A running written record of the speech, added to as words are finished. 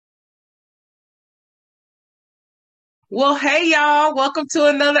Well, hey y'all, welcome to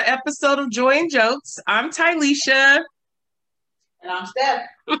another episode of Joy and Jokes. I'm Tylisha. And I'm Steph.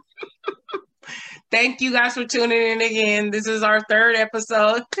 Thank you guys for tuning in again. This is our third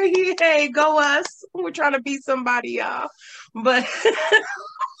episode. Hey, go us. We're trying to be somebody, y'all. But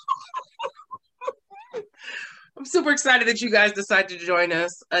I'm super excited that you guys decided to join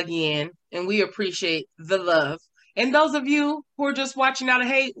us again. And we appreciate the love. And those of you who are just watching out of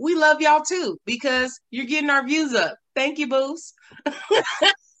hate, we love y'all too because you're getting our views up. Thank you, Boos. Thank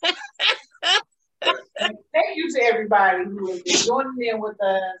you to everybody who has been joining in with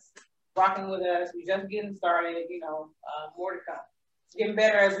us, rocking with us. We're just getting started, more to come. It's getting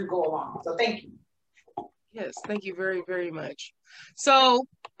better as we go along. So thank you. Yes, thank you very, very much. So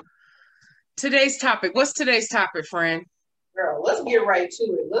today's topic, what's today's topic, friend? Girl, let's get right to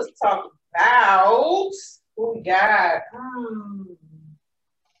it. Let's talk about who we got.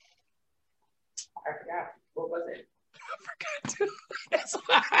 I forgot. What was it? I forgot to. That's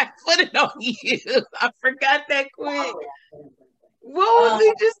why I put it on you. I forgot that quick. What was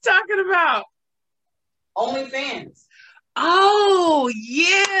he just talking about? OnlyFans. Oh,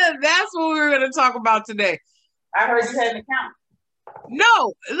 yeah. That's what we were going to talk about today. I heard you had an account.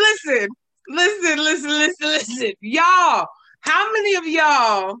 No, listen. Y'all, how many of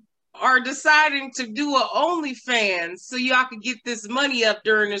y'all are deciding to do an OnlyFans so y'all can get this money up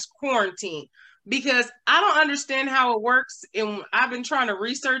during this quarantine? Because I don't understand how it works, and I've been trying to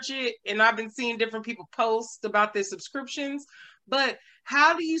research it, and I've been seeing different people post about their subscriptions. But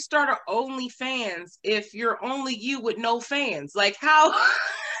how do you start an OnlyFans if you're only you with no fans? Like how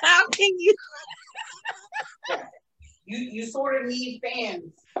can you? You sort of need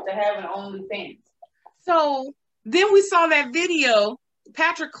fans to have an OnlyFans. So then we saw that video.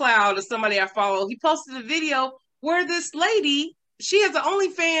 Patrick Cloud is somebody I follow. He posted a video where this lady, she has an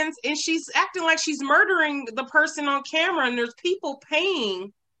OnlyFans and she's acting like she's murdering the person on camera, and there's people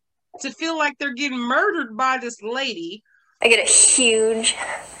paying to feel like they're getting murdered by this lady. I get a huge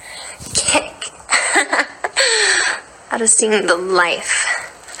kick out of seeing the life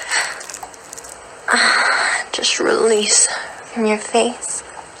just release from your face.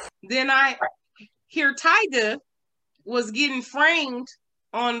 Then I hear Tyga was getting framed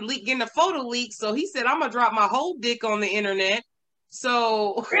on getting a photo leak, so he said, I'm gonna drop my whole dick on the internet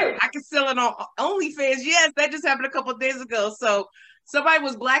so I can sell it on OnlyFans. Yes, that just happened a couple of days ago. So somebody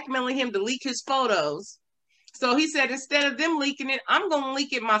was blackmailing him to leak his photos. So he said, instead of them leaking it, I'm going to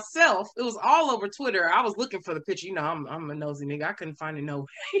leak it myself. It was all over Twitter. I was looking for the picture. You know, I'm a nosy nigga. I couldn't find it nowhere.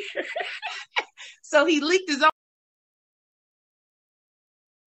 So he leaked his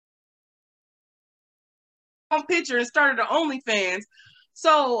own picture and started an OnlyFans.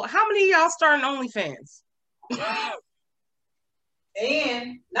 So how many of y'all starting OnlyFans?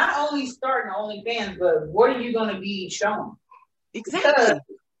 And not only starting OnlyFans, but what are you going to be showing? Exactly. Because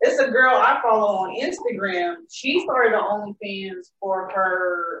it's a girl I follow on Instagram. She started an OnlyFans for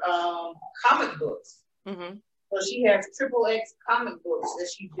her comic books. Mm-hmm. So she has XXX comic books that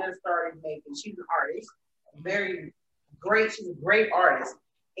she just started making. She's an artist, very great. She's a great artist.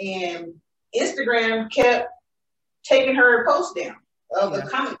 And Instagram kept taking her post down of the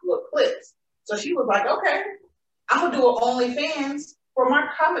comic book clips. So she was like, okay, I'm going to do an OnlyFans for my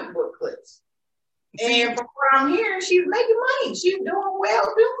comic book clips. And from where I'm hearing, she's making money. She's doing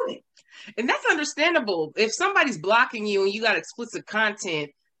well doing it. And that's understandable. If somebody's blocking you and you got explicit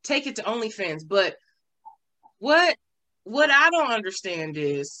content, take it to OnlyFans. But what I don't understand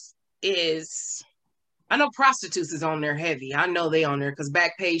is I know prostitutes is on there heavy. I know they on there because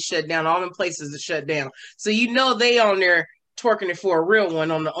Backpage shut down. All them places are shut down. So you know they on there twerking it for a real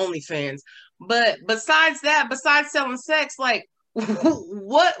one on the OnlyFans. But besides that, besides selling sex, like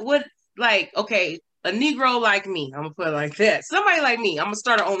what would, like, okay, a Negro like me, I'm gonna put it like that. Somebody like me, I'm gonna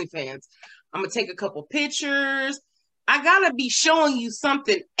start an OnlyFans. I'm gonna take a couple pictures. I gotta be showing you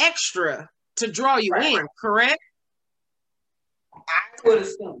something extra to draw you in, correct? I would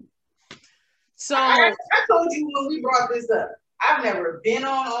assume. So I told you when we brought this up, I've never been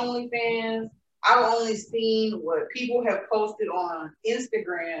on OnlyFans. I've only seen what people have posted on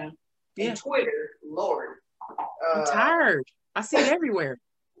Instagram and Twitter. Lord, I'm tired. I see it everywhere.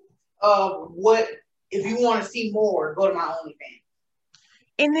 What if you want to see more? Go to my OnlyFans.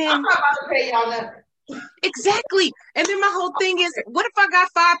 And then I'm not about to pay y'all nothing. Exactly. And then my whole thing is, what if I got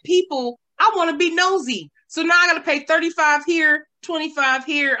 5 people? I want to be nosy. So now I got to pay 35 here, 25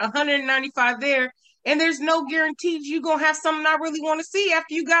 here, 195 there. And there's no guarantees you're going to have something I really want to see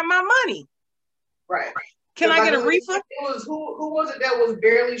after you got my money. Right. Can I get a refund? It was who was it that was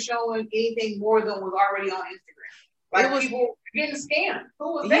barely showing anything more than was already on Instagram? Like, people getting scammed.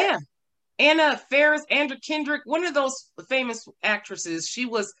 Who was that? Yeah. Anna Faris, Andra Kendrick, one of those famous actresses, she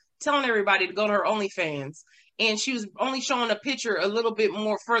was telling everybody to go to her OnlyFans. And she was only showing a picture a little bit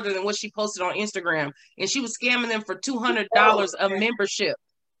more further than what she posted on Instagram. And she was scamming them for $200 a membership.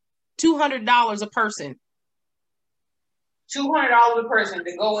 $200 a person. $200 a person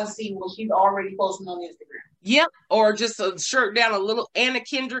to go and see what she's already posting on Instagram. Yep. Or just a shirt down a little. Anna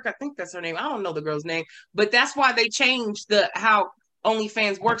Kendrick, I think that's her name. I don't know the girl's name. But that's why they changed how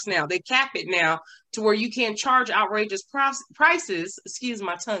OnlyFans works now. They cap it now to where you can't charge outrageous prices. Excuse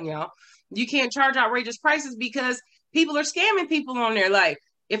my tongue, y'all. You can't charge outrageous prices because people are scamming people on there. Like,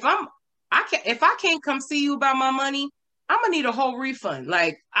 if I can't come see you about my money, I'm gonna need a whole refund.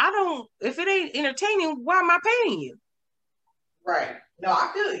 Like, if it ain't entertaining, why am I paying you? Right. No,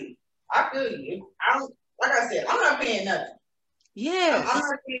 I feel you. Like I said, I'm not paying nothing. Yes. I'm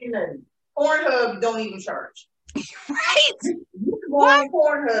not paying nothing. Pornhub don't even charge. Right. You can go on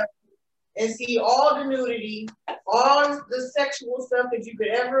Pornhub and see all the nudity, all the sexual stuff that you could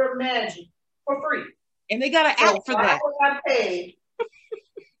ever imagine for free. And they got an app for that. I paid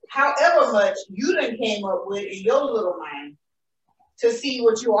however much you done came up with in your little mind to see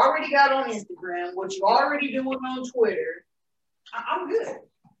what you already got on Instagram, what you already doing on Twitter. I'm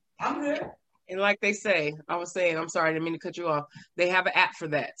good. And like they say, I'm sorry, I didn't mean to cut you off. They have an app for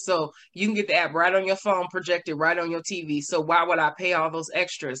that. So you can get the app right on your phone, projected right on your TV. So why would I pay all those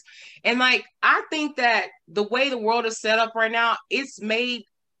extras? And like, I think that the way the world is set up right now, it's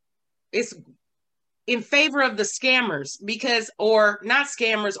in favor of the scammers or not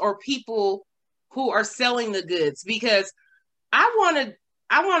scammers, or people who are selling the goods, because I wanted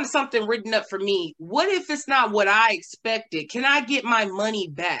something written up for me. What if it's not what I expected? Can I get my money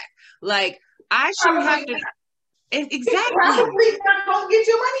back? Like, I shouldn't have to. Exactly. Probably not gonna get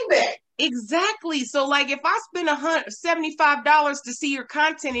your money back. Exactly. So, like, if I spend $75 to see your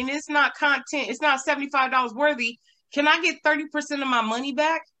content and it's not $75 worthy, can I get 30% of my money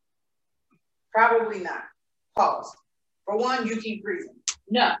back? Probably not. Pause. For one, you keep freezing.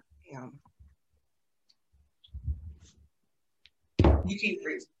 No. Damn. You keep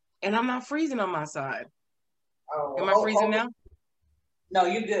freezing. And I'm not freezing on my side. Oh, am I freezing now? No,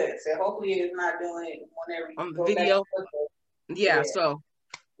 you're good. So hopefully it's not doing it whenever you on the video. Yeah, so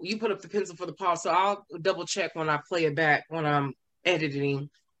you put up the pencil for the pause. So I'll double check when I play it back when I'm editing.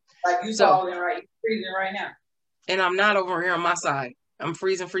 Like you saw it right, you're freezing right now. And I'm not over here on my side. I'm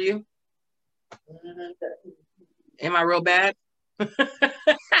freezing for you. Mm-hmm. Am I real bad?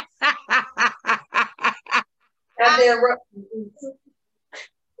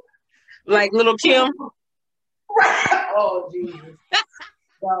 Like Little Kim? Oh, Jesus.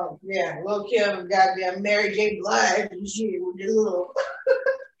 Oh, yeah, Lil Kim, goddamn Mary J. Blige and shit with the little.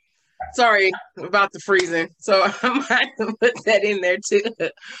 Sorry about the freezing. So I might have to put that in there too.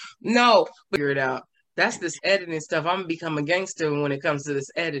 No, figure it out. That's this editing stuff. I'm gonna become a gangster when it comes to this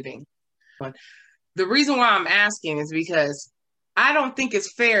editing. The reason why I'm asking is because I don't think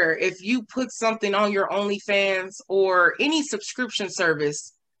it's fair if you put something on your OnlyFans or any subscription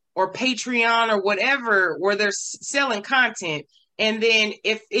service or Patreon or whatever where they're selling content, and then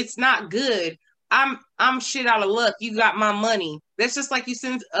if it's not good, I'm shit out of luck. You got my money. That's just like you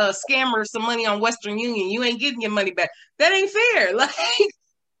send a scammer some money on Western Union. You ain't getting your money back. That ain't fair. Like,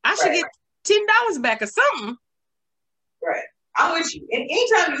 I should get $10 back or something. Right. I'm with you. And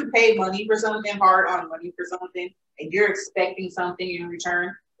anytime you pay money for something, hard-earned money for something, and you're expecting something in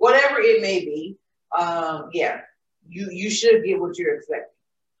return, whatever it may be, you should get what you're expecting.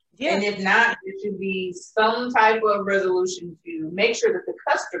 Yeah. And if not, it should be some type of resolution to make sure that the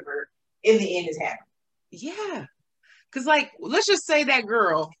customer in the end is happy. Yeah. Because, like, let's just say that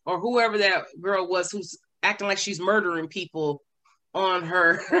girl or whoever that girl was who's acting like she's murdering people on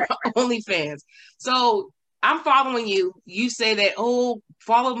her OnlyFans. So I'm following you. You say that,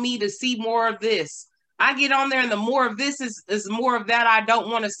 follow me to see more of this. I get on there and the more of this is more of that I don't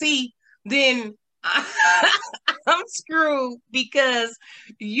want to see. Then I'm screwed because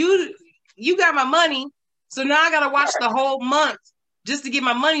you got my money. So now I got to watch the whole month just to get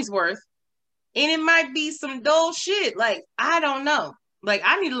my money's worth. And it might be some dull shit. Like, I don't know. Like,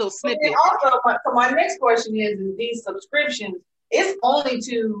 I need a little snippet. Also, my next question is these subscriptions, it's only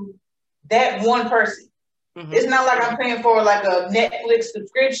to that one person. Mm-hmm. It's not like I'm paying for like a Netflix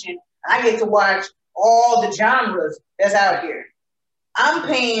subscription. I get to watch all the genres that's out here. I'm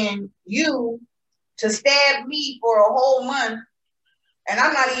paying you to stab me for a whole month, and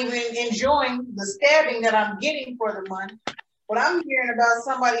I'm not even enjoying the stabbing that I'm getting for the month. But I'm hearing about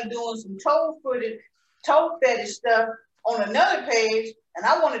somebody doing some toe fetish stuff on another page, and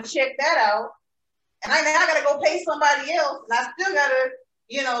I want to check that out. And now I got to go pay somebody else, and I still got to,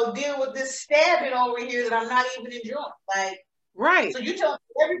 deal with this stabbing over here that I'm not even enjoying. Like, right. So you tell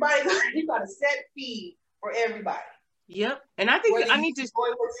everybody you got a set fee for everybody. Yep. And I think I need to enjoy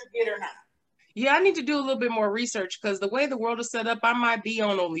what you get or not. Yeah, I need to do a little bit more research because the way the world is set up, I might be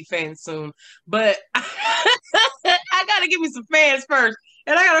on OnlyFans soon. But I gotta give me some fans first,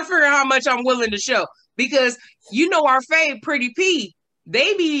 and I gotta figure out how much I'm willing to show. Because our fave Pretty P,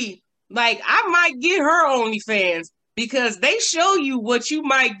 they be like, I might get her OnlyFans because they show you what you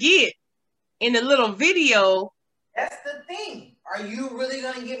might get in a little video. That's the thing. Are you really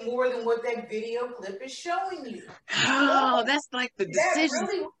going to get more than what that video clip is showing you? Oh, that's like the decision. That's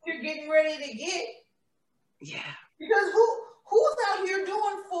really what you're getting ready to get. Yeah. Because who's out here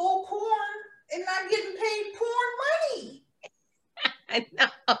doing full porn and not getting paid porn money? I know.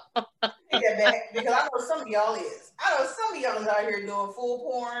 Because I know some of y'all is. I know some of y'all is out here doing full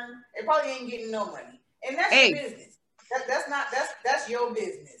porn and probably ain't getting no money. And that's your business. That's your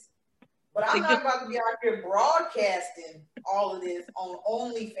business. But I'm not about to be out here broadcasting all of this on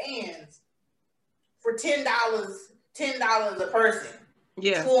OnlyFans for $10 a person.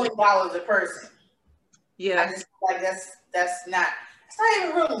 Yeah. $20 a person. Yeah. I just feel like that's not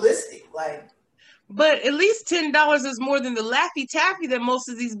even realistic. Like, but at least $10 is more than the Laffy Taffy that most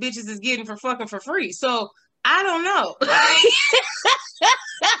of these bitches is getting for fucking for free. So I don't know.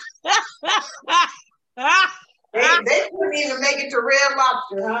 They couldn't even make it to Red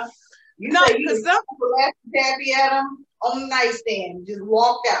Lobster, huh? No, because some people Taffy at them on the nightstand, just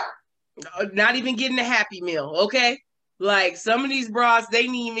walked out. Not even getting a Happy Meal, okay? Like some of these bras, they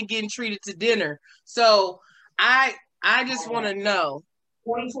ain't even getting treated to dinner. So I just want to know.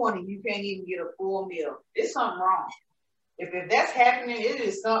 2020, you can't even get a full meal. There's something wrong. If that's happening, it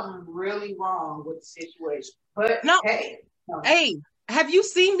is something really wrong with the situation. But no, hey, have you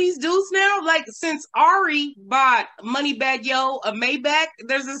seen these dudes now? Like since Ari bought Moneybag Yo a Maybach,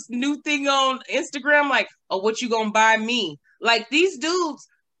 there's this new thing on Instagram like, oh, what you gonna buy me? Like these dudes,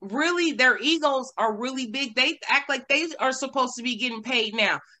 really, their egos are really big. They act like they are supposed to be getting paid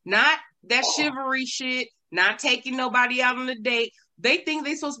now. Not that chivalry shit, not taking nobody out on a date. They think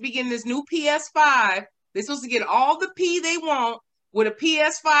they're supposed to be getting this new PS5. They're supposed to get all the P they want with a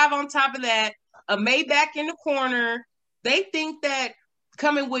PS5 on top of that, a Maybach in the corner. They think that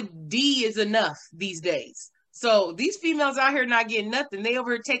coming with D is enough these days. So these females out here not getting nothing. They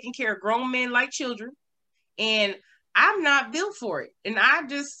over here taking care of grown men like children. And I'm not built for it. And I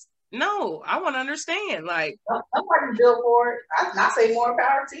just, no, I want to understand. Like, somebody's built for it. I say more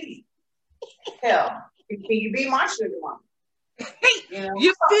power to you. Hell, can you be my sugar mama? Hey,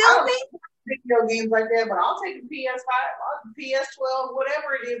 you feel me? Video games like that, but I'll take a PS5, PS12,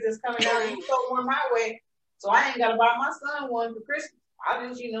 whatever it is that's coming out, and you throw one my way, so I ain't gotta buy my son one for Christmas. I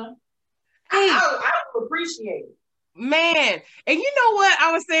just, I would appreciate it. Man, and you know what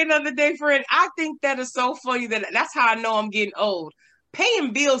I was saying the other day, friend? I think that is so funny that's how I know I'm getting old.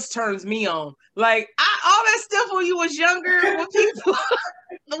 Paying bills turns me on. Like all that stuff when you was younger, when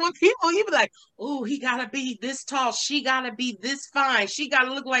people, you be like, oh, he gotta be this tall, she gotta be this fine, she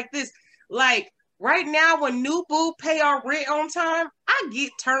gotta look like this. Like right now, when new boo pay our rent on time, I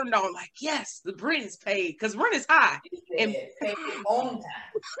get turned on. Like, yes, the rent is paid because rent is high. And pay on time.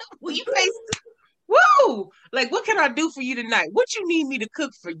 Well, you pay. Woo! Like, what can I do for you tonight? What you need me to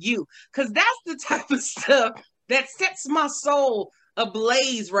cook for you? Because that's the type of stuff that sets my soul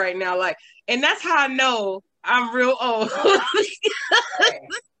ablaze right now. Like, and that's how I know I'm real old.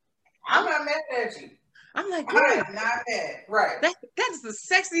 I'm not mad at you. I'm like, I'm not mad. Right. That's the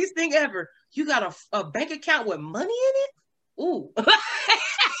sexiest thing ever. You got a bank account with money in it? Ooh.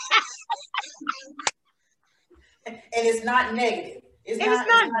 And it's not negative. It's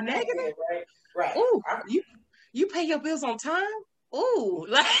not negative, right? Right. Ooh, you pay your bills on time? Ooh,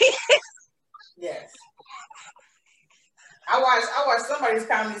 like yes. I watched somebody's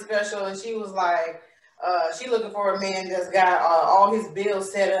comedy special, and she was like, she looking for a man that's got all his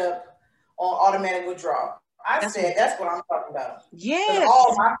bills set up on automatic withdrawal. That's what I'm talking about. Yeah.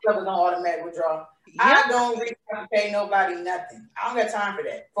 All my stuff is on automatic withdrawal. Yep. I don't really have to pay nobody nothing. I don't got time for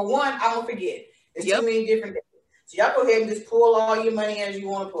that. For one, I'm gonna forget. There's too many different days. So y'all go ahead and just pull all your money as you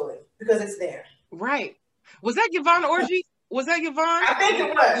want to pull it because it's there. Right. Was that Yvonne Orji? Was that Yvonne? I think it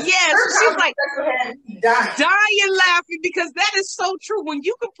was. Yes. She's like dying laughing because that is so true. When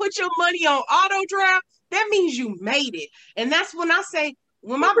you can put your money on auto draft, that means you made it. And that's when I say,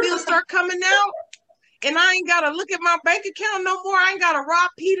 when my bills start coming out and I ain't got to look at my bank account no more, I ain't got to rob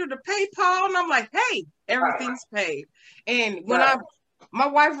Peter to PayPal. And I'm like, hey, everything's paid. And when my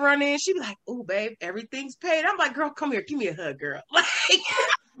wife run in, she be like, oh, babe, everything's paid. I'm like, girl, come here. Give me a hug, girl. Like,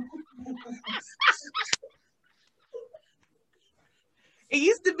 It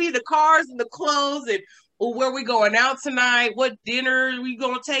used to be the cars and the clothes and where we going out tonight, what dinner we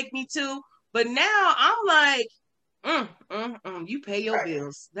gonna take me to. But now I'm like, you pay your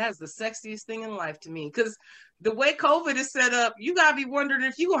bills. That's the sexiest thing in life to me. Because the way COVID is set up, you gotta be wondering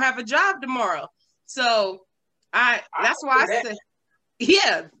if you gonna have a job tomorrow. So that's why I said,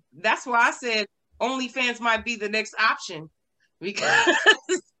 yeah, that's why I said OnlyFans might be the next option because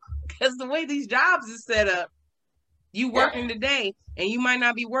the way these jobs is set up, you working today and you might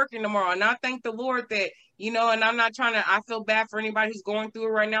not be working tomorrow. And I thank the Lord that, and I'm not trying to, I feel bad for anybody who's going through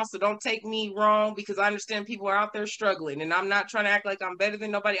it right now. So don't take me wrong because I understand people are out there struggling and I'm not trying to act like I'm better than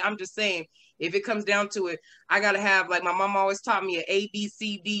nobody. I'm just saying, if it comes down to it, I got to have, like my mom always taught me, an A, B,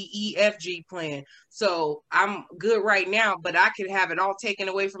 C, D, E, F, G plan. So I'm good right now, but I could have it all taken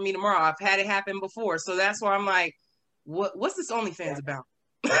away from me tomorrow. I've had it happen before. So that's why I'm like, what's this OnlyFans about?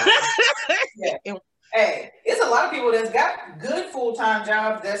 Hey, it's a lot of people that's got good full-time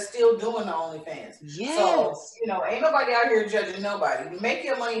jobs that's still doing the OnlyFans. Yes. So, ain't nobody out here judging nobody. You make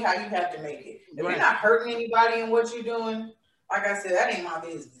your money how you have to make it. If you're not hurting anybody in what you're doing, like I said, that ain't my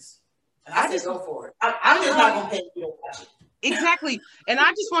business. And I just go for it. I'm just not going to pay you to watch it. Exactly. And I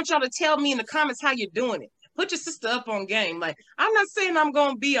just want y'all to tell me in the comments how you're doing it. Put your sister up on game. Like, I'm not saying I'm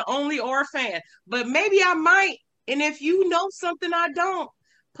going to be an Only or a fan, but maybe I might. And if you know something I don't,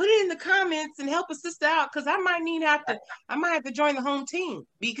 put it in the comments and help a sister out because I might have to join the home team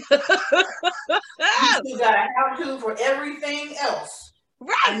because you got a how-to for everything else.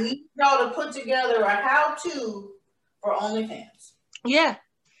 Right. I need y'all to put together a how-to for OnlyFans. Yeah.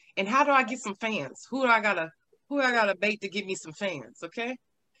 And how do I get some fans? Who I gotta bait to give me some fans? Okay.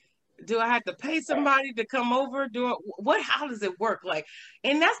 Do I have to pay somebody to come over? How does it work? Like,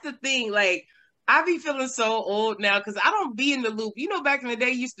 and that's the thing, like, I be feeling so old now because I don't be in the loop. Back in the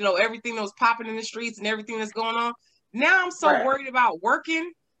day, you used to know everything that was popping in the streets and everything that's going on. Now I'm so worried about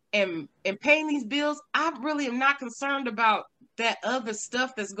working and paying these bills. I really am not concerned about that other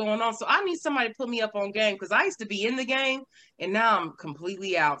stuff that's going on. So I need somebody to put me up on game because I used to be in the game and now I'm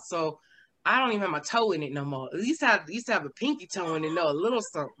completely out. So I don't even have my toe in it no more. At least I used to have a pinky toe in it, know a little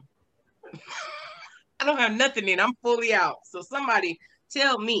something. I don't have nothing in. I'm fully out. So somebody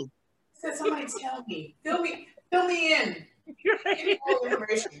tell me. Somebody tell me. Fill me in. Give me all the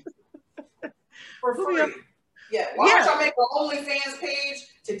information. For free. Yeah. Why don't y'all make an OnlyFans page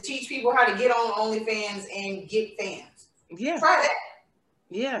to teach people how to get on OnlyFans and get fans? Yeah. Try that.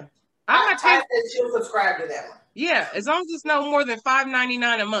 Yeah. I said she'll subscribe to that one. Yeah. As long as it's no more than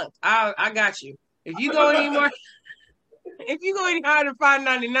 $5.99 a month. I got you. If you go any higher than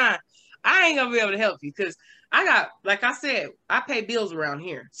 $5.99, I ain't gonna be able to help you because I got, like I said, I pay bills around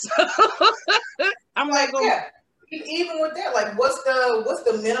here. So I'm like, even with that, like, what's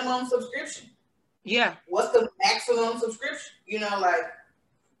the minimum subscription? Yeah. What's the maximum subscription? It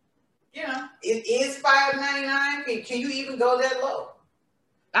is $5.99. Can you even go that low?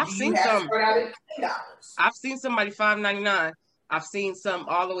 I've seen some. Start out at $10. I've seen somebody $5.99. I've seen some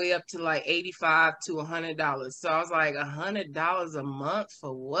all the way up to like $85 to $100. So I was like, $100 a month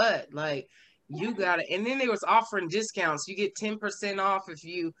for what? Like, you got it. And then they was offering discounts. You get 10% off if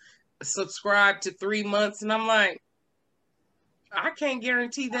you subscribe to 3 months. And I'm like, I can't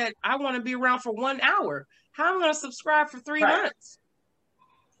guarantee that I want to be around for 1 hour. How am I going to subscribe for 3 months?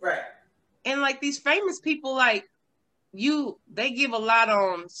 Right. And like these famous people, like they give a lot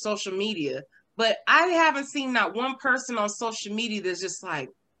on social media, but I haven't seen not one person on social media that's just like,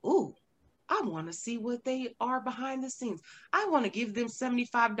 ooh, I want to see what they are behind the scenes. I want to give them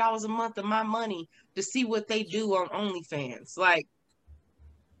 $75 a month of my money to see what they do on OnlyFans. Like,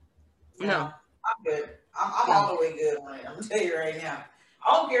 no. I'm good. I'm all the way good on it. I'm going to tell you right now.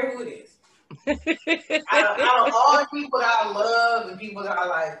 I don't care who it is. out of all the people that I love and people that I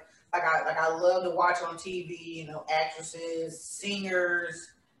like I love to watch on TV, actresses, singers,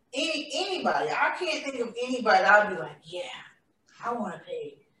 anybody. I can't think of anybody that I'd be like, yeah, I want to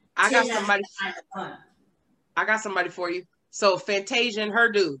pay. I got somebody for you. So Fantasia and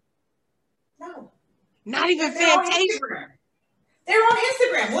her dude. No. Not even Fantasia. They're on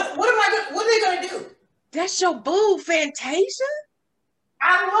Instagram. What are they gonna do? That's your boo, Fantasia?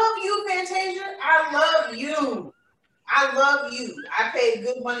 I love you, Fantasia. I love you. I paid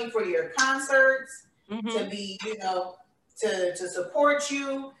good money for your concerts to be, to support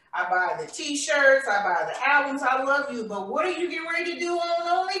you. I buy the t-shirts. I buy the albums. I love you. But what are you getting ready to do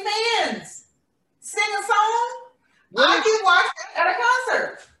on OnlyFans? Sing a song? I can watch that at a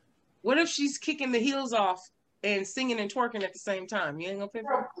concert. What if she's kicking the heels off and singing and twerking at the same time? You ain't gonna pay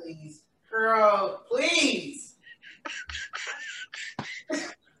for it? Girl, please.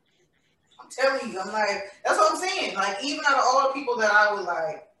 I'm telling you, I'm like, that's what I'm saying. Like, even out of all the people that I would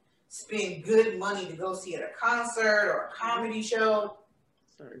like spend good money to go see at a concert or a comedy show,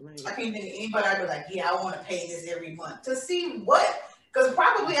 I can't think of anybody I'd be like, yeah, I want to pay this every month to see what. Because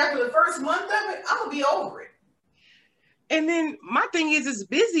probably after the first month of it, I'm gonna be over it. And then my thing is, as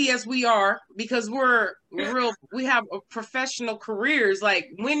busy as we are, because we have professional careers. Like,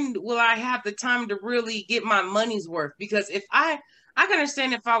 when will I have the time to really get my money's worth? Because if I can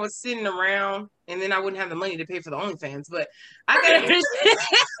understand if I was sitting around and then I wouldn't have the money to pay for the OnlyFans, but I can understand.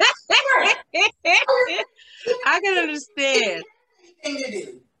 I can understand. Anything to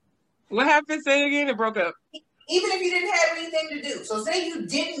do. What happened? Say it again. It broke up. Even if you didn't have anything to do. So say you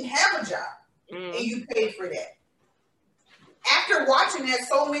didn't have a job and you paid for that. After watching that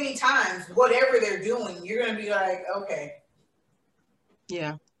so many times, whatever they're doing, you're going to be like, okay.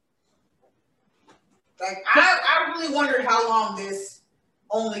 Yeah. Like, I really wondered how long this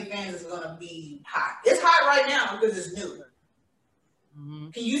OnlyFans is going to be hot. It's hot right now because it's new. Mm-hmm.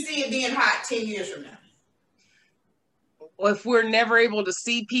 Can you see it being hot 10 years from now? If we're never able to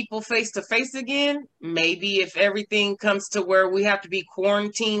see people face to face again, maybe if everything comes to where we have to be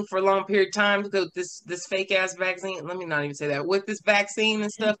quarantined for a long period of time because this fake ass vaccine, let me not even say that, with this vaccine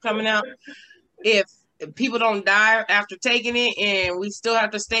and stuff coming out, if people don't die after taking it and we still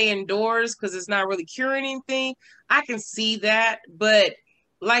have to stay indoors because it's not really curing anything, I can see that. But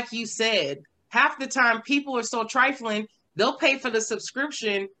like you said, half the time people are so trifling, they'll pay for the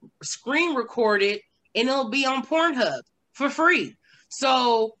subscription, screen record it, and it'll be on Pornhub for free.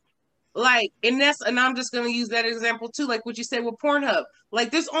 So, like, and I'm just going to use that example too, like what you said with Pornhub.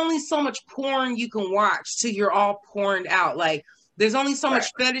 Like, there's only so much porn you can watch till you're all porned out. Like, there's only so much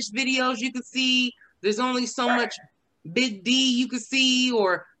fetish videos you can see. There's only so much big D you can see,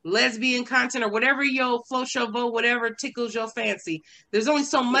 or lesbian content, or whatever your flow show vote, whatever tickles your fancy. There's only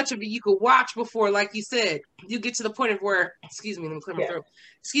so much of it you could watch before, like you said, you get to the point of where, excuse me, let me clear my throat.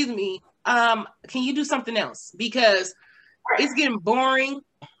 Excuse me. Can you do something else? Because it's getting boring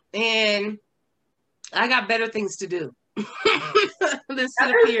and I got better things to do. There's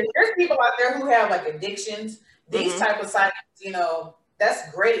people out there who have like addictions, these type of sites, you know,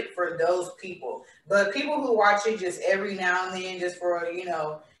 that's great for those people. But people who watch it just every now and then, just for, you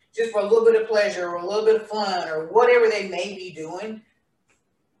know, just for a little bit of pleasure or a little bit of fun or whatever they may be doing,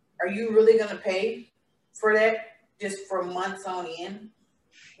 are you really going to pay for that just for months on end?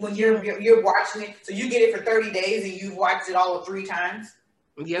 When you're watching it, so you get it for 30 days and you've watched it all 3 times.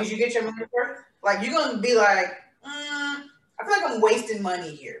 Yeah. Did you get your money worth? Like, you're gonna be like, I feel like I'm wasting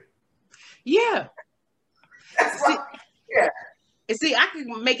money here. Yeah. Yeah. And see, I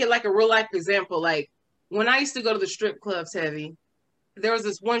can make it like a real life example. Like, when I used to go to the strip clubs, Heavy, there was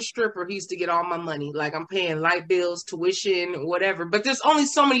this one stripper who used to get all my money. Like, I'm paying light bills, tuition, whatever. But there's only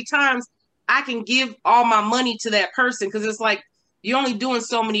so many times I can give all my money to that person, because it's like, you're only doing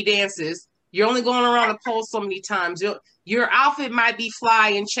so many dances. You're only going around the pole so many times. Your outfit might be fly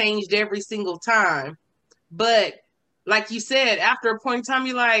and changed every single time. But like you said, after a point in time,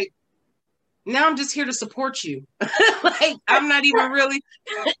 you're like, now I'm just here to support you. Like, I'm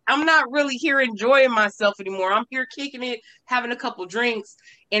not really here enjoying myself anymore. I'm here kicking it, having a couple drinks,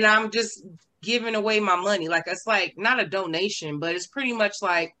 and I'm just giving away my money. Like, it's like not a donation, but it's pretty much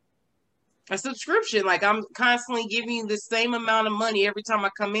like a subscription. Like, I'm constantly giving you the same amount of money every time I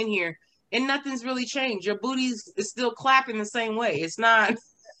come in here, and nothing's really changed. Your booty is still clapping the same way. It's not.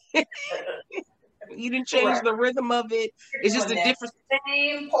 You didn't change the rhythm of it. It's just a different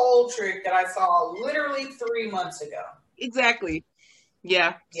same pole trick that I saw literally 3 months ago. Exactly.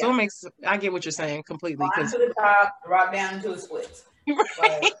 Yeah. So it makes, I get what you're saying completely. Climb to the top, drop down to the splits.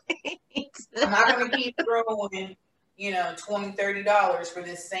 Right. I'm not going to keep throwing, you know, $20, $30 for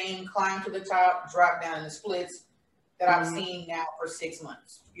this same climb to the top, drop down in the splits that I've seen now for 6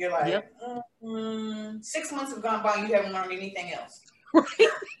 months. You're like, 6 months have gone by, you haven't learned anything else. Right.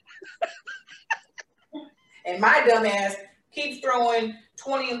 And my dumb ass keeps throwing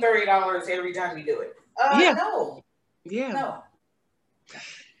 $20 and $30 every time you do it. No. Yeah. No.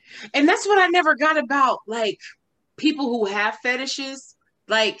 And that's what I never got about, like, people who have fetishes,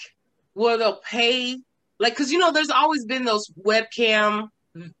 like, where they'll pay, like, because, you know, there's always been those webcam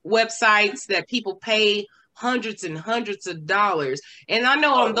websites that people pay hundreds and hundreds of dollars. And I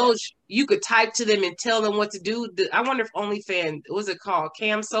know on those, you could type to them and tell them what to do. I wonder if OnlyFans, what's it called?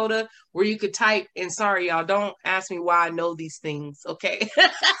 Cam Soda, where you could type, and sorry, y'all, don't ask me why I know these things, okay?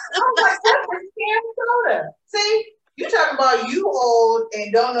 Oh my God, Cam Soda. See? You talking about you old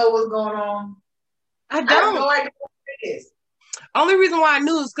and don't know what's going on. I don't. I have no idea what it is. Only reason why I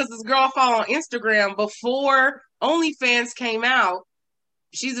knew is because this girl I follow on Instagram before OnlyFans came out.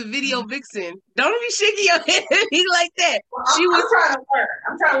 She's a video vixen. Don't be shaking your head at me like that. Well, I'm trying to learn.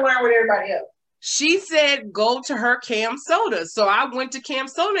 I'm trying to learn with everybody else. She said go to her Cam Soda. So I went to Cam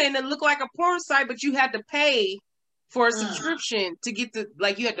Soda and it looked like a porn site, but you had to pay for a subscription to get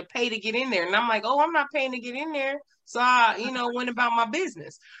you had to pay to get in there. And I'm like, oh, I'm not paying to get in there. So I, went about my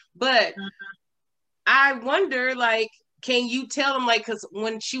business. But I wonder, like, can you tell them, like, because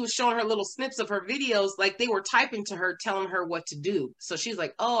when she was showing her little snips of her videos, like, they were typing to her, telling her what to do. So she's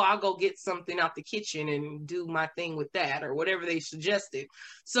like, oh, I'll go get something out the kitchen and do my thing with that or whatever they suggested.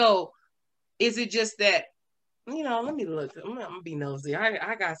 So is it just that, let me look. I'm going to be nosy.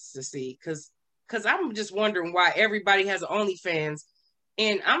 I got to see because I'm just wondering why everybody has OnlyFans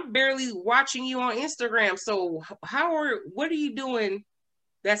and I'm barely watching you on Instagram. So what are you doing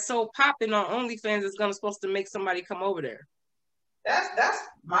that's so popping on OnlyFans is supposed to make somebody come over there? That's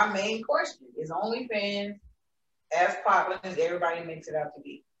my main question. Is OnlyFans as popular as everybody makes it out to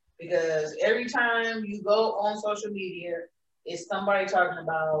be? Because every time you go on social media, it's somebody talking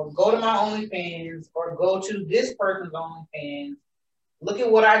about go to my OnlyFans or go to this person's OnlyFans. Look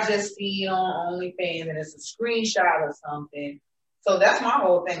at what I just seen on OnlyFans, and it's a screenshot or something. So that's my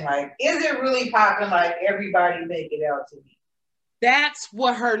whole thing. Like, is it really popping like everybody make it out to be? That's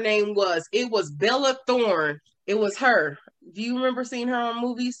what her name was. It was Bella Thorne. It was her. Do you remember seeing her on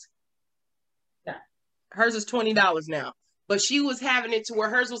movies? No. Hers is $20 now. But she was having it to where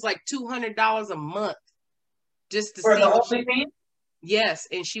hers was like $200 a month. Just to for see. The OnlyFans? Yes,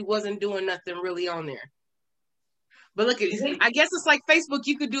 and she wasn't doing nothing really on there. But look at it. I guess it's like Facebook.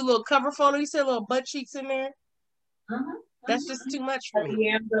 You could do a little cover photo. You see little butt cheeks in there. That's just too much for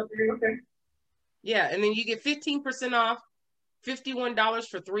me. Okay. Yeah, and then you get 15% off. $51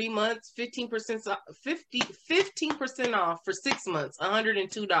 for 3 months, 15% off for 6 months,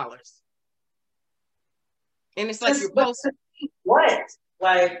 $102. And it's like you're posting. What?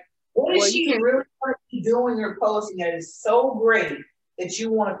 Like, what is she really doing or posting that is so great that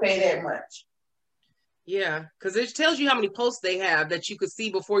you want to pay that much? Yeah, because it tells you how many posts they have that you could see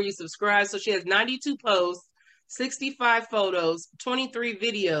before you subscribe. So she has 92 posts, 65 photos, 23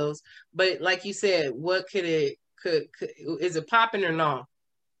 videos. But like you said, what could is it popping or not?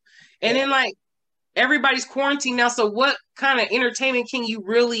 And then like everybody's quarantined now, so what kind of entertainment can you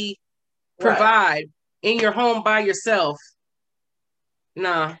really provide in your home by yourself?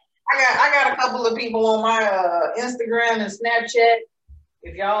 Nah. I got a couple of people on my Instagram and Snapchat.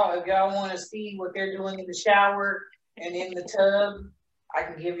 If y'all want to see what they're doing in the shower and in the tub, I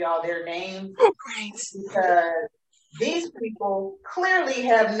can give y'all their names. Oh, great. Because these people clearly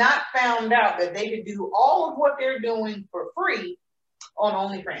have not found out that they could do all of what they're doing for free on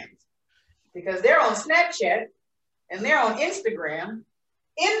OnlyFans. Because they're on Snapchat and they're on Instagram,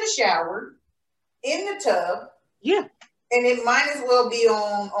 in the shower, in the tub. Yeah. And it might as well be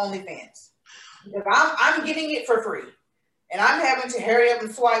on OnlyFans. Because I'm getting it for free. And I'm having to hurry up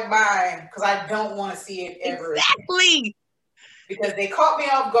and swipe by because I don't want to see it ever. Exactly. Because they caught me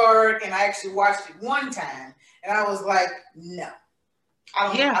off guard and I actually watched it one time. And I was like, no.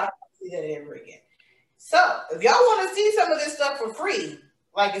 I don't want to see that ever again. So, if y'all want to see some of this stuff for free,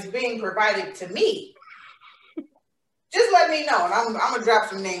 like it's being provided to me, just let me know. And I'm going to drop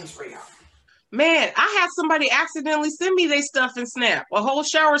some names for y'all. Man, I had somebody accidentally send me their stuff in Snap. A whole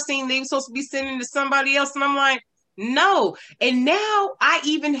shower scene they were supposed to be sending to somebody else. And I'm like, no. And now I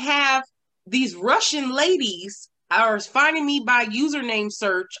even have these Russian ladies are finding me by username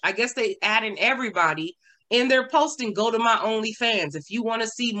search. I guess they add in everybody. And they're posting, go to my OnlyFans. If you want to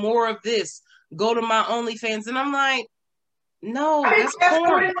see more of this, go to my OnlyFans. And I'm like, no, I that's didn't ask porn.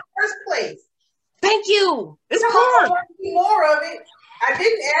 for it in the first place. Thank you. It's porn. I want to see more of it. I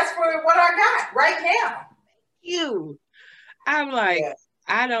didn't ask for what I got right now. Thank you. I'm like,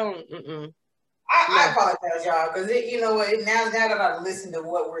 I don't. I apologize, y'all, because now that I listen to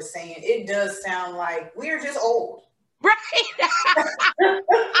what we're saying, it does sound like we're just old. Right.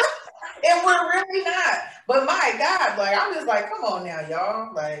 And we're really not. But my God, like, I'm just like, come on now,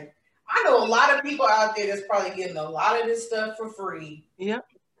 y'all. Like, I know a lot of people out there that's probably getting a lot of this stuff for free. Yep.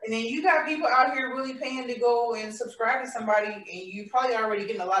 And then you got people out here really paying to go and subscribe to somebody, and you probably already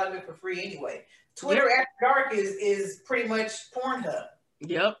getting a lot of it for free anyway. Twitter After Dark is pretty much Pornhub.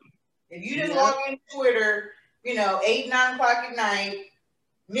 Yep. If you just log into Twitter, 8, 9 o'clock at night,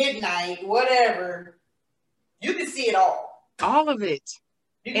 midnight, whatever, you can see it all. All of it.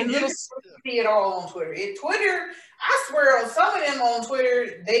 You can see it all on Twitter. Twitter, I swear, on some of them on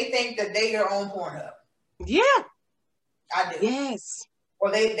Twitter, they think that they are on Pornhub. Yeah. I do. Yes.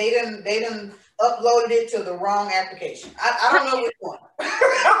 Or they done uploaded it to the wrong application. I don't know which one.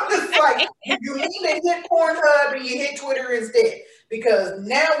 I'm just like, you need to hit Pornhub and you hit Twitter instead, because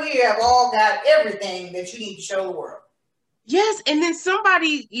now we have all got everything that you need to show the world. Yes, and then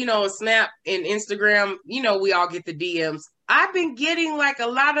somebody, Snap and Instagram, we all get the DMs. I've been getting like a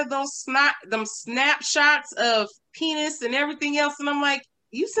lot of those snapshots of penis and everything else, and I'm like,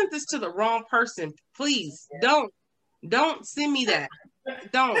 you sent this to the wrong person. Please don't send me that.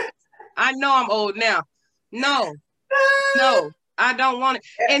 Don't. I know I'm old now. No, I don't want it.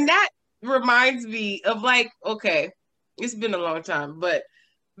 And that reminds me of like, okay, it's been a long time, but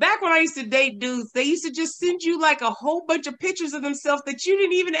back when I used to date dudes, they used to just send you like a whole bunch of pictures of themselves that you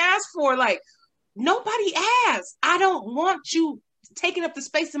didn't even ask for. Like, nobody asked. I don't want you taking up the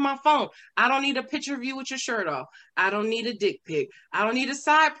space in my phone. I don't need a picture of you with your shirt off. I don't need a dick pic. I don't need a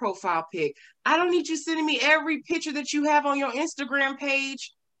side profile pic. I don't need you sending me every picture that you have on your Instagram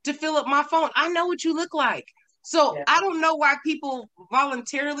page to fill up my phone. I know what you look like. So I don't know why people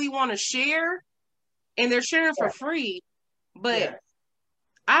voluntarily want to share and they're sharing for free, but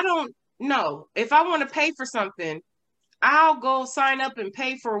I don't know. If I want to pay for something, I'll go sign up and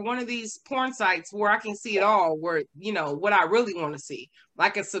pay for one of these porn sites where I can see it all, where, what I really want to see.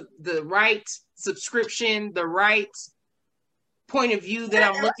 Like the right subscription, the right point of view that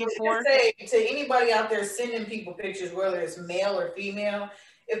I'm looking for. Say to anybody out there sending people pictures, whether it's male or female,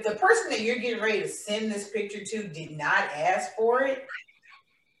 if the person that you're getting ready to send this picture to did not ask for it,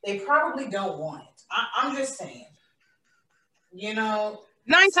 they probably don't want it. I'm just saying.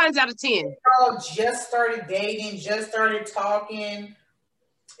 9 times out of 10. Y'all just started dating, just started talking.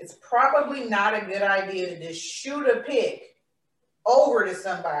 It's probably not a good idea to just shoot a pic over to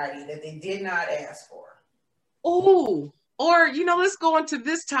somebody that they did not ask for. Oh, or, let's go into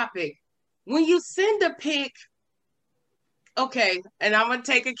this topic. When you send a pic, okay, and I'm going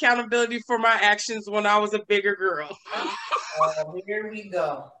to take accountability for my actions when I was a bigger girl. Here we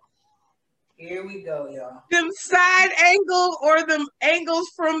go. Here we go, y'all. Them side angle or them angles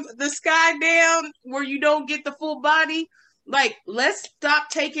from the sky down where you don't get the full body. Like, let's stop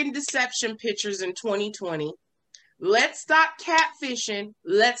taking deception pictures in 2020. Let's stop catfishing.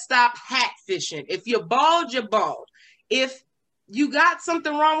 Let's stop hat fishing. If you're bald, you're bald. If you got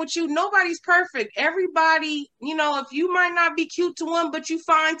something wrong with you, nobody's perfect. Everybody, if you might not be cute to one, but you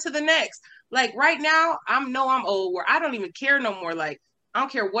fine to the next. Like right now, I'm old where I don't even care no more. Like, I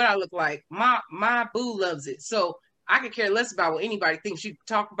don't care what I look like. My boo loves it. So I could care less about what anybody thinks. You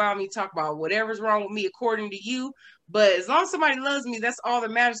talk about me, talk about whatever's wrong with me according to you. But as long as somebody loves me, that's all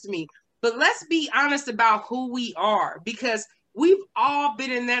that matters to me. But let's be honest about who we are, because we've all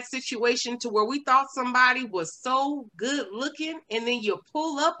been in that situation to where we thought somebody was so good looking, and then you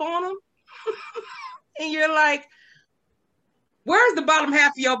pull up on them and you're like, where's the bottom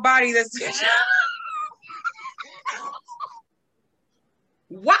half of your body that's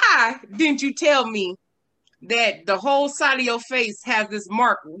why didn't you tell me that the whole side of your face has this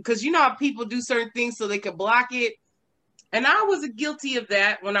mark? Because you know how people do certain things so they can block it. And I was guilty of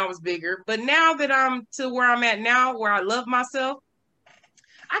that when I was bigger. But now that I'm to where I'm at now, where I love myself,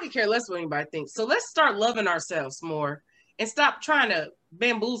 I can care less what anybody thinks. So let's start loving ourselves more and stop trying to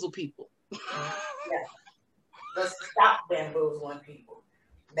bamboozle people. Yeah. Let's stop bamboozling people.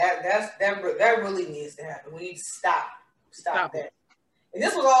 That really needs to happen. We need to stop that. And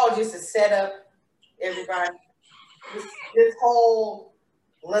this was all just a setup, everybody. This whole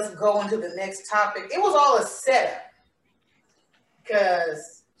let's go into the next topic. It was all a setup.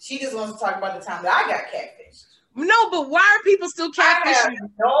 Because she just wants to talk about the time that I got catfished. No, but why are people still catfishing? I have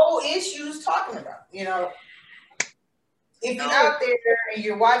no issues talking about it. If you're out there and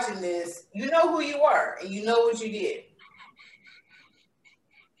you're watching this, you know who you are and you know what you did.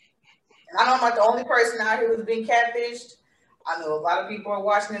 And I know I'm not the only person out here who's been catfished. I know a lot of people are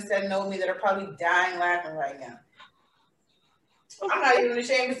watching this that know me that are probably dying laughing right now. I'm not even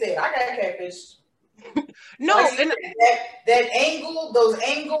ashamed to say it. I got catfished. No, and that angle, those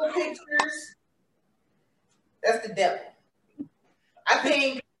angle pictures, that's the devil. I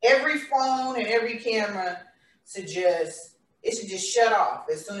think every phone and every camera should just shut off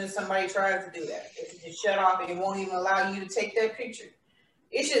as soon as somebody tries to do that. It should just shut off and it won't even allow you to take that picture.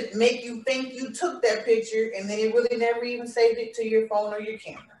 It should make you think you took that picture and then it really never even saved it to your phone or your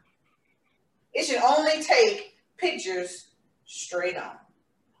camera. It should only take pictures straight on.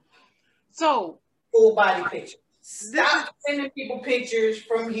 So full body picture. Stop sending people pictures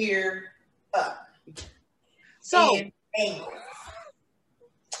from here up. So angles.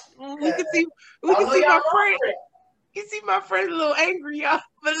 We can see my friend. You see my friend a little angry, y'all.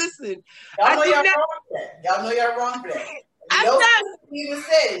 But listen, y'all know y'all wrong for that. Y'all know y'all wrong for that.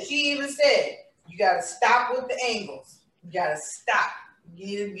 She even said, You gotta stop with the angles. You gotta stop.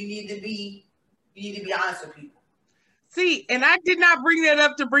 You need to be honest with people. See, and I did not bring that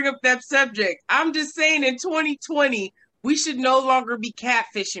up to bring up that subject. I'm just saying in 2020, we should no longer be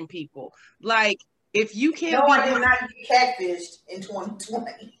catfishing people. Like, if you can't I did not get catfished in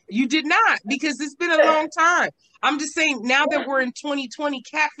 2020. You did not, because it's been a long time. I'm just saying, now that we're in 2020,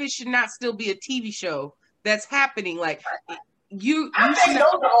 catfish should not still be a TV show that's happening. Like, I think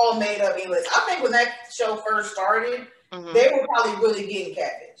those are all made up English. I think when that show first started, they were probably really getting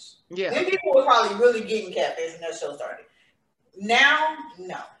catfish. Yeah. Then people were probably really getting catfish when that show started. Now,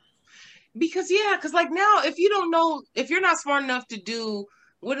 no. Because like now, if you don't know, if you're not smart enough to do,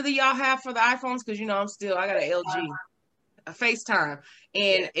 what do y'all have for the iPhones? Because I got an LG, a FaceTime.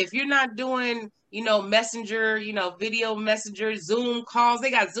 And if you're not doing, Messenger, video messenger, Zoom calls,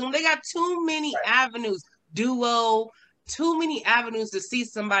 they got Zoom. They got too many avenues, Duo, too many avenues to see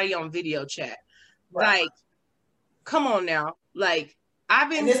somebody on video chat. Right. Like, come on now. Like,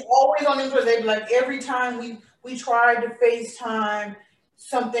 and it's always on them because they be like, every time we tried to FaceTime,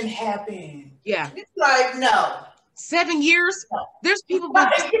 something happened. Yeah. It's like, no. 7 years? No. There's people been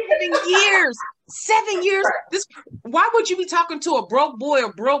 7 years. 7 years. Why would you be talking to a broke boy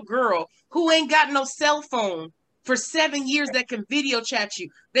or broke girl who ain't got no cell phone for 7 years that can video chat you?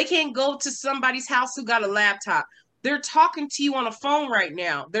 They can't go to somebody's house who got a laptop. They're talking to you on a phone right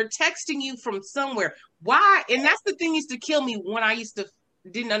now. They're texting you from somewhere. Why? And that's the thing used to kill me when I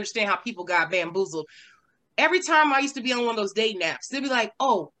didn't understand how people got bamboozled. Every time I used to be on one of those dating apps, they'd be like,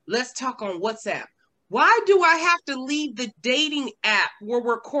 oh, let's talk on WhatsApp. Why do I have to leave the dating app where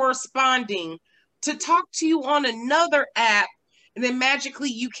we're corresponding to talk to you on another app, and then magically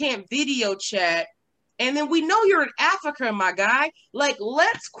you can't video chat? And then we know you're in Africa, my guy. Like,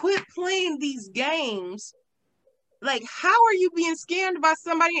 let's quit playing these games. Like, how are you being scammed by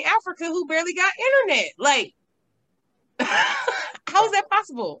somebody in Africa who barely got internet? Like, how is that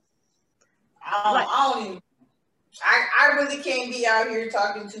possible? I really can't be out here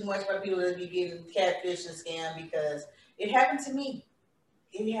talking too much about people that be getting catfish and scam, because it happened to me.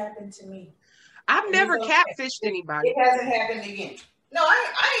 I've never catfished anybody. It hasn't happened again. No,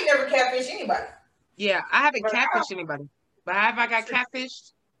 I ain't never catfished anybody. Yeah, I haven't catfished anybody. But have I got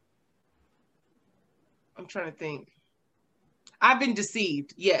catfished? I'm trying to think. I've been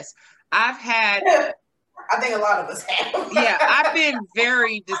deceived. Yes. I've had. I think a lot of us have. Yeah, I've been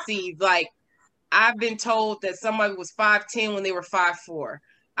very deceived. Like, I've been told that somebody was 5'10" when they were 5'4".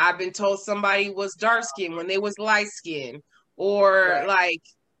 I've been told somebody was dark skinned when they was light skinned. Or like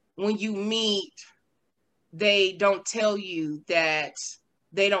when you meet, they don't tell you that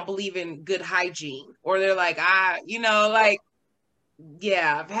they don't believe in good hygiene. Or they're like, I've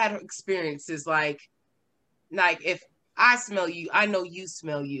had experiences like if I smell you, I know you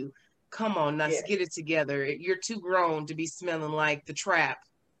smell you. Come on, let's get it together. You're too grown to be smelling like the trap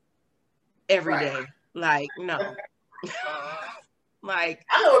every day. Like, no. Like,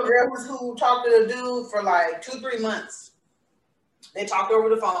 I know a girl who talked to a dude for like 2-3 months. They talked over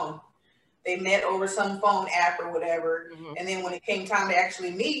the phone. They met over some phone app or whatever. Mm-hmm. And then when it came time to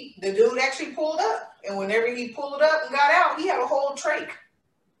actually meet, the dude actually pulled up. And whenever he pulled up and got out, he had a whole trach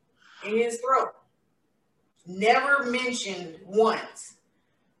in his throat. Never mentioned once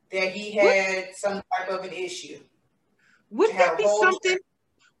that he had some type of an issue. Would that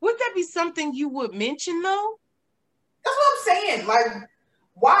be something you would mention though? That's what I'm saying. Like,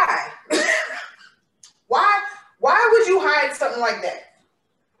 why? Why would you hide something like that?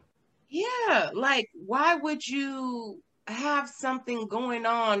 Yeah, like, why would you have something going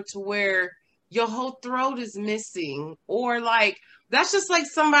on to where your whole throat is missing? Or like, that's just like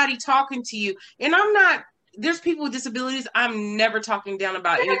somebody talking to you. And there's people with disabilities. I'm never talking down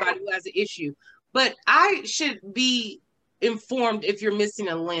about anybody who has an issue. But I should be informed if you're missing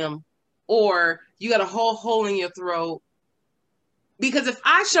a limb or you got a whole hole in your throat. Because if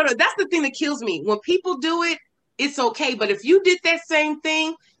I showed up, that's the thing that kills me. When people do it, it's okay. But if you did that same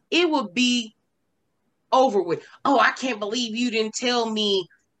thing, it would be over with. Oh, I can't believe you didn't tell me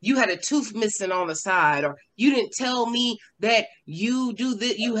you had a tooth missing on the side, or you didn't tell me that you do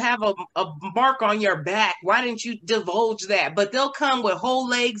that. You have a mark on your back. Why didn't you divulge that? But they'll come with whole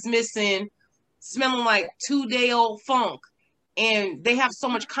legs missing, smelling like 2-day-old funk. And they have so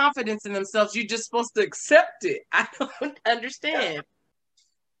much confidence in themselves. You're just supposed to accept it. I don't understand.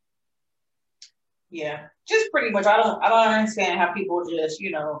 Yeah, just pretty much. I don't understand how people just,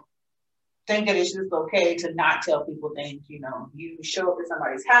 think that it's just okay to not tell people things. You show up at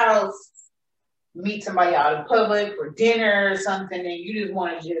somebody's house, meet somebody out in public for dinner or something, and you just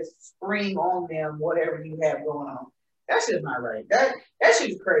want to just spring on them whatever you have going on. That's just not right. That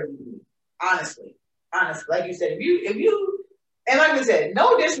shit's crazy to me. Honestly, like you said, if you, and like I said,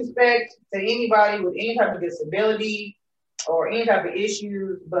 no disrespect to anybody with any type of disability or any type of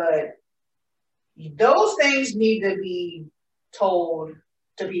issues, but those things need to be told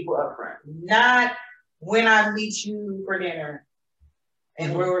to people up front, not when I meet you for dinner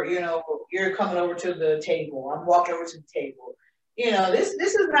and we're, you're coming over to the table. I'm walking over to the table. This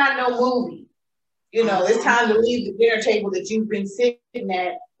is not no movie. It's time to leave the dinner table that you've been sitting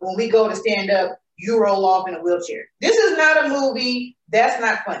at. When we go to stand up, you roll off in a wheelchair. This is not a movie. That's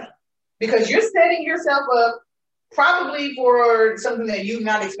not funny because you're setting yourself up probably for something that you've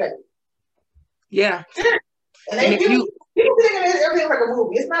not expected. Yeah. And then people think everything's like a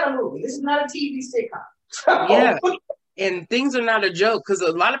movie. It's not a movie. This is not a TV sitcom. So. Yeah. And things are not a joke because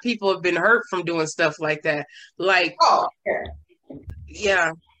a lot of people have been hurt from doing stuff like that. Like,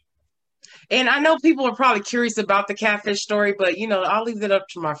 yeah. And I know people are probably curious about the catfish story, but I'll leave it up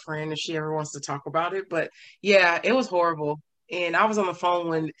to my friend if she ever wants to talk about it. But yeah, it was horrible. And I was on the phone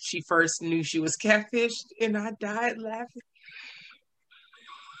when she first knew she was catfished, and I died laughing.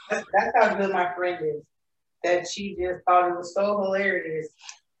 That's how good my friend is. That she just thought it was so hilarious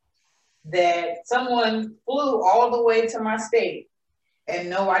that someone flew all the way to my state, and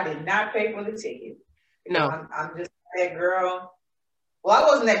no, I did not pay for the ticket. No, I'm just that girl. Well, I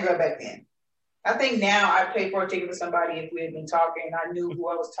wasn't that girl back then. I think now I pay for a ticket for somebody if we had been talking and I knew who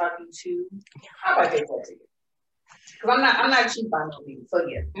I was talking to. I might pay for a ticket because I'm not cheap by no means. So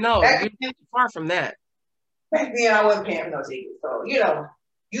yeah, no, you're far from that. Back then, I wasn't paying for no ticket. So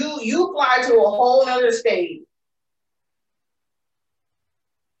you fly to a whole other state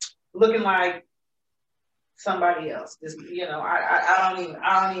looking like somebody else. Just I don't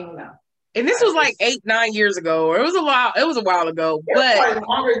even know. And this was like 8-9 years ago, or it was a while ago. But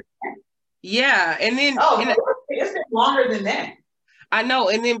yeah, and then it's been longer than that. I know.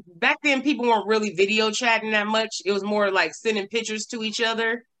 And then back then, people weren't really video chatting that much. It was more like sending pictures to each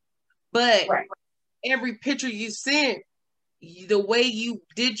other. But every picture you sent, the way you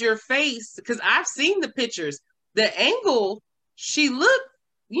did your face, because I've seen the pictures, the angle she looked,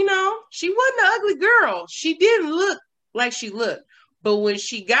 she wasn't an ugly girl. She didn't look like she looked. But when I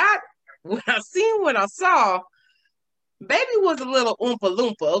saw, baby was a little oompa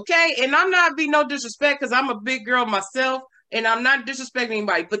loompa, okay? And I'm not being no disrespect because I'm a big girl myself and I'm not disrespecting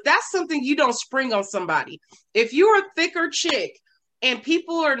anybody, but that's something you don't spring on somebody. If you're a thicker chick and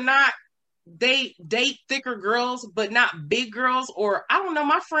people are not, they date thicker girls, but not big girls, or I don't know,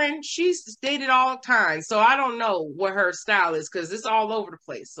 my friend, she's dated all the time, so I don't know what her style is because it's all over the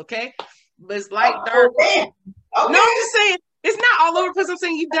place, okay? But it's like dark. Okay. No, I'm just saying, it's not all over the place. I'm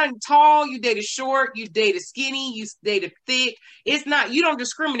saying you've done tall, you dated short, you dated skinny, you dated thick. It's not, you don't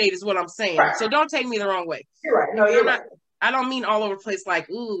discriminate is what I'm saying. Right. So don't take me the wrong way. You're right. No, you're right. I don't mean all over the place like,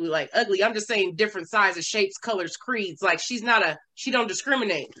 ooh, like ugly. I'm just saying different sizes, shapes, colors, creeds. Like she don't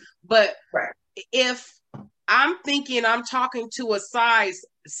discriminate. But if I'm thinking I'm talking to a size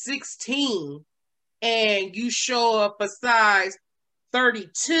 16 and you show up a size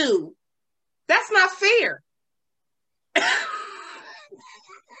 32, that's not fair.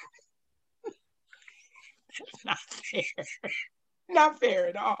 Not fair. Not fair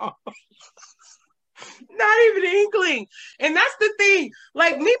at all. Not even an inkling. And that's the thing.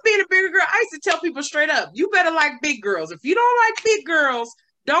 Like me being a bigger girl, I used to tell people straight up, you better like big girls. If you don't like big girls,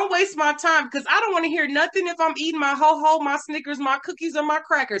 don't waste my time because I don't want to hear nothing if I'm eating my ho-ho, my Snickers, my cookies, or my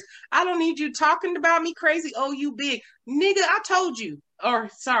crackers. I don't need you talking about me crazy. Oh, you big. Nigga, I told you. Or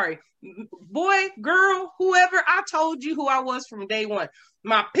sorry, boy, girl, whoever, I told you who I was from day one.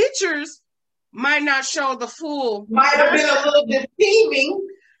 My pictures might not show the full. Might have been a little deceiving.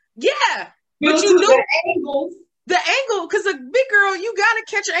 Yeah. But you knew the angles. The angle, because a big girl, you got to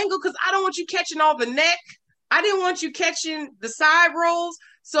catch an angle because I don't want you catching all the neck. I didn't want you catching the side rolls.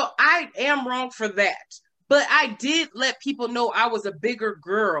 So I am wrong for that. But I did let people know I was a bigger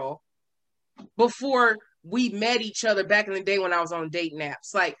girl before we met each other back in the day when I was on dating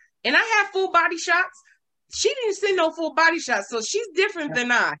apps. Like, and I had full body shots. She didn't send no full body shots. So she's different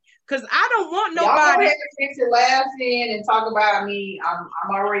than I. Because I don't want nobody. Y'all go ahead and get your laughs in and talk about me. I'm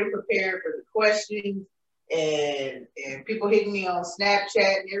already prepared for the questions and people hitting me on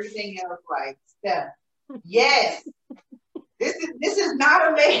Snapchat and everything else like stuff. Yes. This is not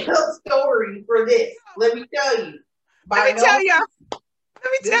a made-up story for this. Let me tell you. Let me tell y'all.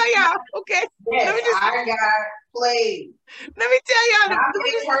 Okay. Yes, I got played. Let me tell y'all. I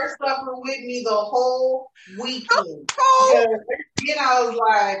made her suffer with me the whole weekend. Oh. Then I was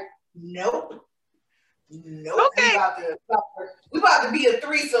like, nope. Okay. We about to be a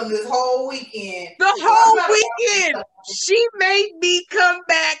threesome this whole weekend. The whole weekend. She made me come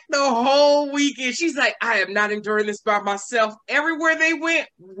back the whole And she's like, I am not enduring this by myself. Everywhere they went,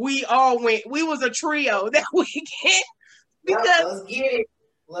 we all went. We was a trio that weekend. Because let's get it.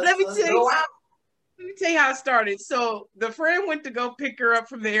 Let's go out. Let me tell you how it started. So the friend went to go pick her up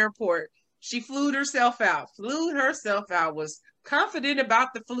from the airport. She flew herself out, was confident about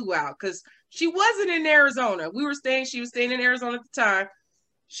the flu out because she wasn't in Arizona. She was staying in Arizona at the time.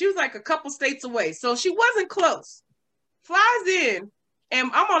 She was like a couple states away. So she wasn't close. Flies in, and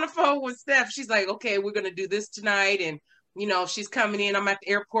I'm on the phone with Steph. She's like, okay, we're going to do this tonight. And, she's coming in. I'm at the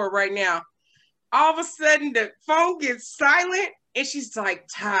airport right now. All of a sudden, the phone gets silent, and she's like,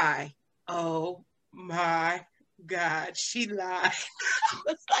 Ty, oh my God, she lied. I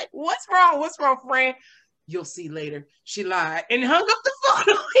was like, what's wrong? What's wrong, friend? You'll see later. She lied and hung up the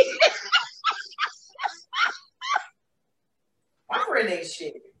phone. My friend ain't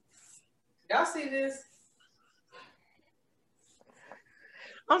shit. Y'all see this?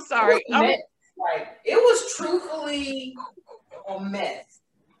 I'm sorry. It was truthfully a mess.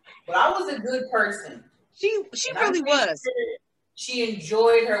 But I was a good person. She really was. She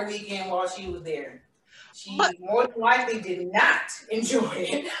enjoyed her weekend while she was there. She more than likely did not enjoy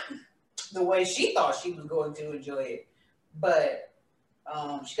it the way she thought she was going to enjoy it. But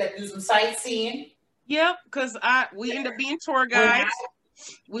she got to do some sightseeing. Yep, because we ended up being tour guides.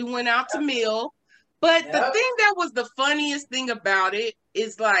 We went out to meal. But the thing that was the funniest thing about it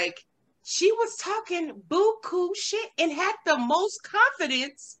is like she was talking buku shit and had the most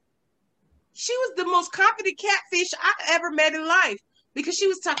confidence. She was the most confident catfish I ever met in life. Because she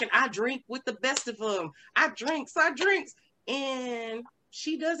was talking, I drink with the best of them. I drinks. And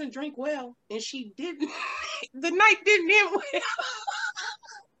she doesn't drink well. And she didn't. The night didn't end well.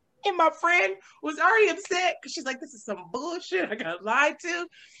 And my friend was already upset because she's like, this is some bullshit I got lied to.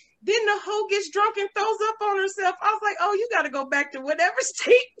 Then the hoe gets drunk and throws up on herself. I was like, oh, you got to go back to whatever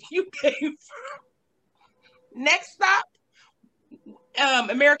state you came from. Next stop,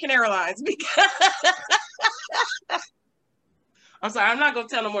 American Airlines. Because I'm sorry, I'm not going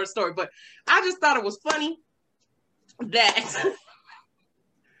to tell no more story, but I just thought it was funny that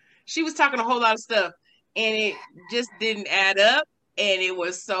she was talking a whole lot of stuff and it just didn't add up and it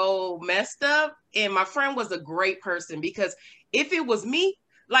was so messed up. And my friend was a great person because if it was me,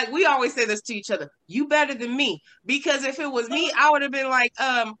 like we always say this to each other, you better than me. Because if it was me, I would have been like,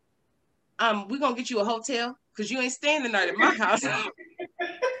 we're going to get you a hotel because you ain't staying the night at my house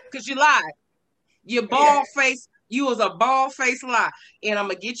because you lied. You bald face. You was a bald-faced lie. And I'm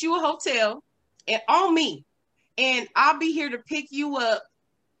going to get you a hotel and on me. And I'll be here to pick you up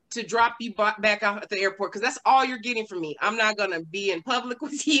to drop you back out at the airport because that's all you're getting from me. I'm not going to be in public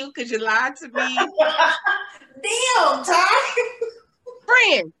with you because you lied to me. Damn, Ty.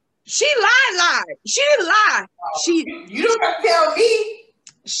 Friend, she lied. She didn't lie. You don't have to tell me.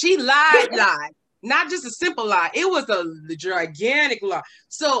 She lied. Not just a simple lie. It was a gigantic lie.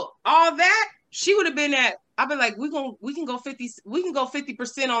 So all that, she would have been at, I'd be like, we can go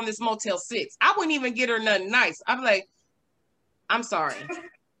 50% on this Motel 6. I wouldn't even get her nothing nice. I'd be like, I'm sorry.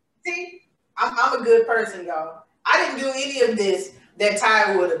 See, I'm a good person, y'all. I didn't do any of this that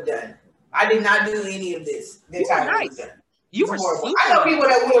Ty would have done. I did not do any of this that Ty would have done. You were horrible. I know people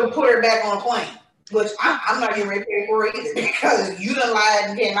that would have put her back on a plane, which I'm not getting ready to pay for it either because you done lied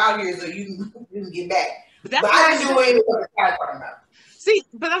and came out here so you can get back. But I didn't do anything that Ty's talking about. See,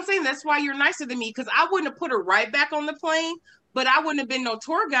 but I'm saying that's why you're nicer than me because I wouldn't have put her right back on the plane, but I wouldn't have been no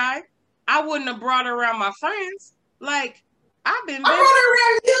tour guide. I wouldn't have brought her around my friends. Like, I brought her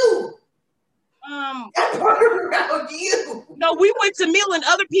around you. I brought her around you. No, we went to meal and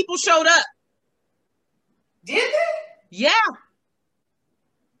other people showed up. Did they? Yeah.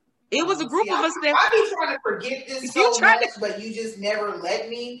 It was a group of us that... I be trying to forget this so much, but you just never let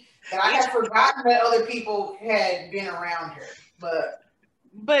me. That I had forgotten that other people had been around her.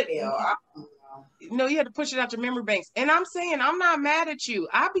 But no, you had to push it out your memory banks. And I'm saying, I'm not mad at you.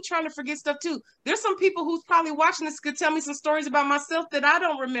 I be trying to forget stuff too. There's some people who's probably watching this could tell me some stories about myself that I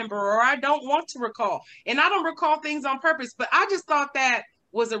don't remember or I don't want to recall. And I don't recall things on purpose, but I just thought that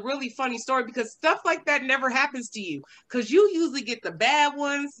was a really funny story because stuff like that never happens to you because you usually get the bad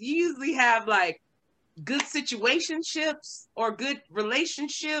ones. You usually have like good situationships or good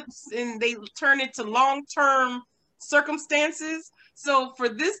relationships and they turn into long-term circumstances. So for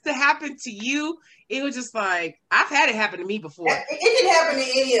this to happen to you, it was just like, I've had it happen to me before. It didn't happen to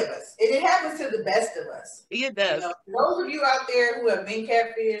any of us. It happens to the best of us. It does. Those of you out there who have been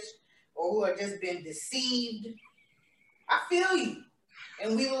catfished or who have just been deceived, I feel you.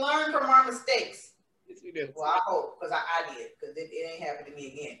 And we learn from our mistakes. Yes, we do. Well, I hope, because I did, because it ain't happened to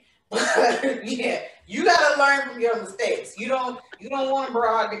me again. Yeah, you gotta learn from your mistakes. You don't want a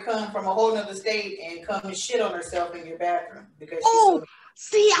broad to come from a whole nother state and come and shit on herself in your bathroom because she's so.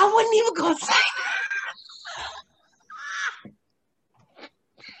 See, I wasn't even gonna say that.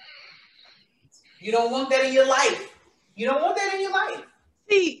 You don't want that in your life. You don't want that in your life.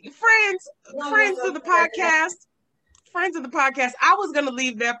 See, friends of the podcast, I was gonna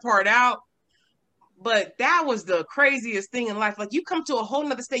leave that part out. But that was the craziest thing in life. Like, you come to a whole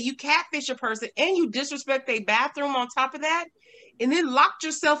nother state, you catfish a person, and you disrespect their bathroom on top of that, and then locked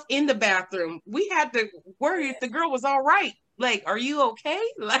yourself in the bathroom. We had to worry if the girl was all right. Like, are you okay?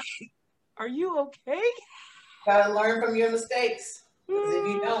 Like, are you okay? Gotta learn from your mistakes. Because if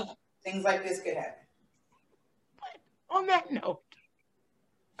you don't, things like this could happen. But on that note,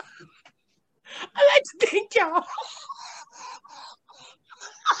 I'd like to thank y'all.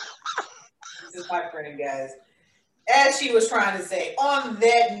 This is my friend, guys. As she was trying to say, on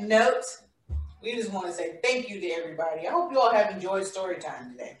that note, we just want to say thank you to everybody. I hope you all have enjoyed story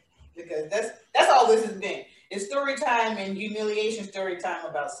time today, because that's all this has been. It's story time and humiliation story time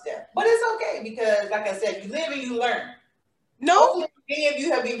about Steph. But it's okay, because like I said, you live and you learn. No. Hopefully, many of you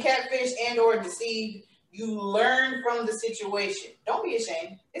have been catfished and or deceived. You learn from the situation. Don't be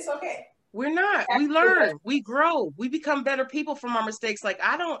ashamed. It's okay. We're not. We learn. We grow. We become better people from our mistakes. Like,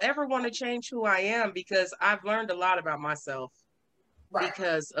 I don't ever want to change who I am, because I've learned a lot about myself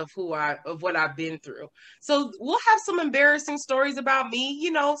because of what I've been through. So we'll have some embarrassing stories about me.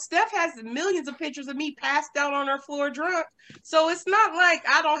 You know, Steph has millions of pictures of me passed out on her floor drunk. So it's not like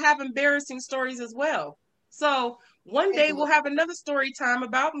I don't have embarrassing stories as well. So one day we'll have another story time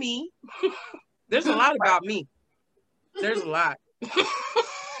about me. There's a lot about me. There's a lot.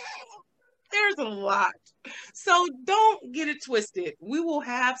 There's a lot. So don't get it twisted. We will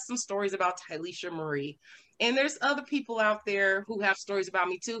have some stories about Tylisha Marie. And there's other people out there who have stories about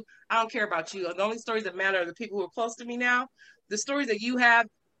me too. I don't care about you. The only stories that matter are the people who are close to me now. The stories that you have,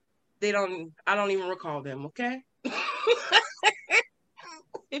 I don't even recall them, okay?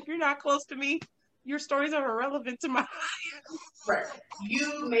 If you're not close to me, your stories are irrelevant to my life. Right.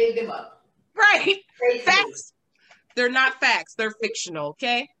 You made them up. Right. Facts. They're not facts. They're fictional,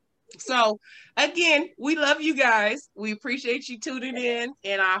 okay? So, again, we love you guys. We appreciate you tuning in,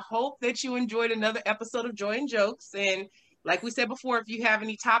 and I hope that you enjoyed another episode of Joy and Jokes. And like we said before, if you have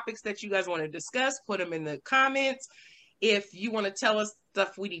any topics that you guys want to discuss, put them in the comments. If you want to tell us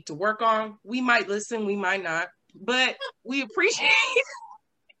stuff we need to work on, we might listen, we might not, but we appreciate it,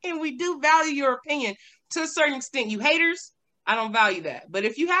 and we do value your opinion to a certain extent. You haters, I don't value that. But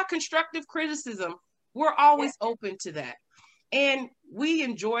if you have constructive criticism, we're always open to that. And we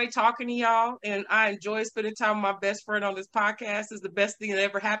enjoy talking to y'all, and I enjoy spending time with my best friend on this podcast. It's the best thing that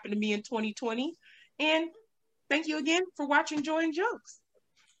ever happened to me in 2020. And thank you again for watching Joy and Jokes.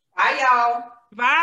 Bye, y'all. Bye.